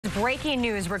breaking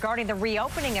news regarding the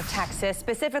reopening of Texas,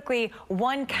 specifically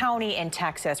one county in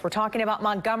Texas. We're talking about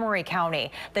Montgomery County.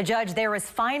 The judge there is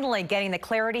finally getting the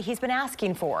clarity he's been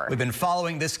asking for. We've been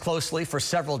following this closely for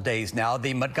several days now.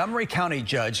 The Montgomery County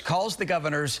judge calls the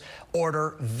governor's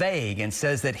order vague and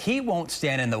says that he won't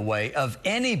stand in the way of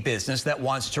any business that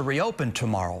wants to reopen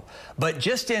tomorrow. But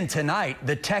just in tonight,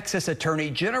 the Texas Attorney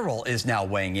General is now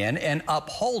weighing in and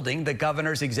upholding the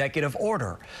governor's executive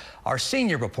order. Our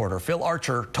senior reporter, Phil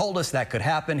Archer, told us that could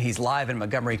happen. He's live in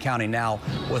Montgomery County now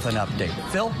with an update.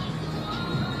 Phil?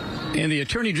 And the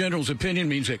Attorney General's opinion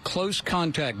means that close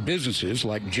contact businesses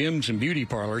like gyms and beauty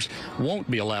parlors won't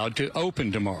be allowed to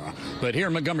open tomorrow. But here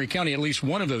in Montgomery County, at least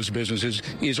one of those businesses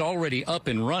is already up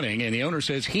and running, and the owner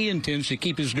says he intends to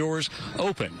keep his doors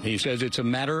open. He says it's a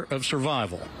matter of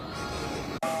survival.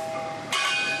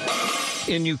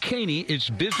 In New Caney, it's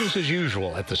business as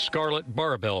usual at the Scarlet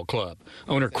Barbell Club.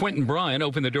 Owner Quentin Bryan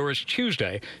opened the doors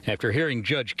Tuesday after hearing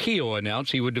Judge Keogh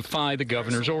announce he would defy the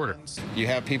governor's order. You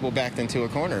have people backed into a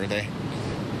corner.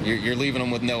 You're leaving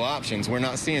them with no options. We're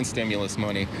not seeing stimulus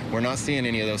money. We're not seeing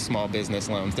any of those small business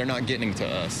loans. They're not getting to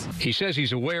us. He says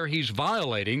he's aware he's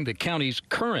violating the county's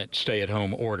current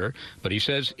stay-at-home order, but he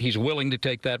says he's willing to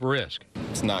take that risk.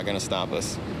 It's not going to stop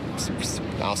us.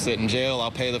 I'll sit in jail,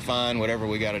 I'll pay the fine, whatever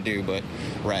we got to do. But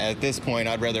at this point,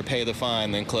 I'd rather pay the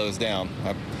fine than close down.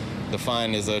 The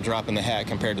fine is a drop in the hat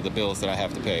compared to the bills that I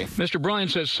have to pay. Mr. Bryan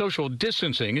says social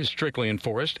distancing is strictly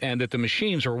enforced and that the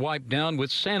machines are wiped down with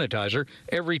sanitizer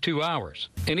every 2 hours.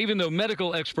 And even though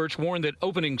medical experts warn that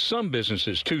opening some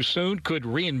businesses too soon could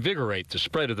reinvigorate the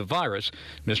spread of the virus,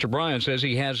 Mr. Bryan says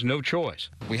he has no choice.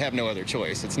 We have no other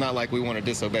choice. It's not like we want to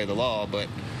disobey the law, but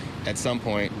at some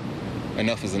point,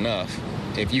 enough is enough.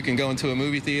 If you can go into a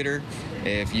movie theater,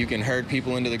 if you can herd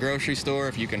people into the grocery store,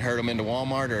 if you can herd them into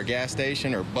Walmart or a gas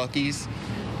station or Buc-ee's,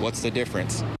 what's the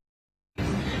difference?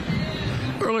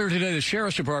 Earlier today, the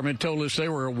Sheriff's Department told us they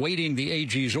were awaiting the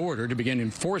AG's order to begin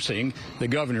enforcing the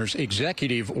governor's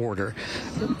executive order.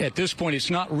 At this point, it's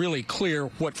not really clear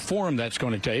what form that's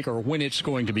going to take or when it's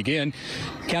going to begin.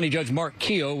 County Judge Mark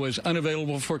Keogh was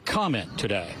unavailable for comment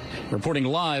today. Reporting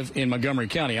live in Montgomery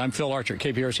County, I'm Phil Archer,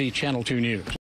 KPRC Channel 2 News.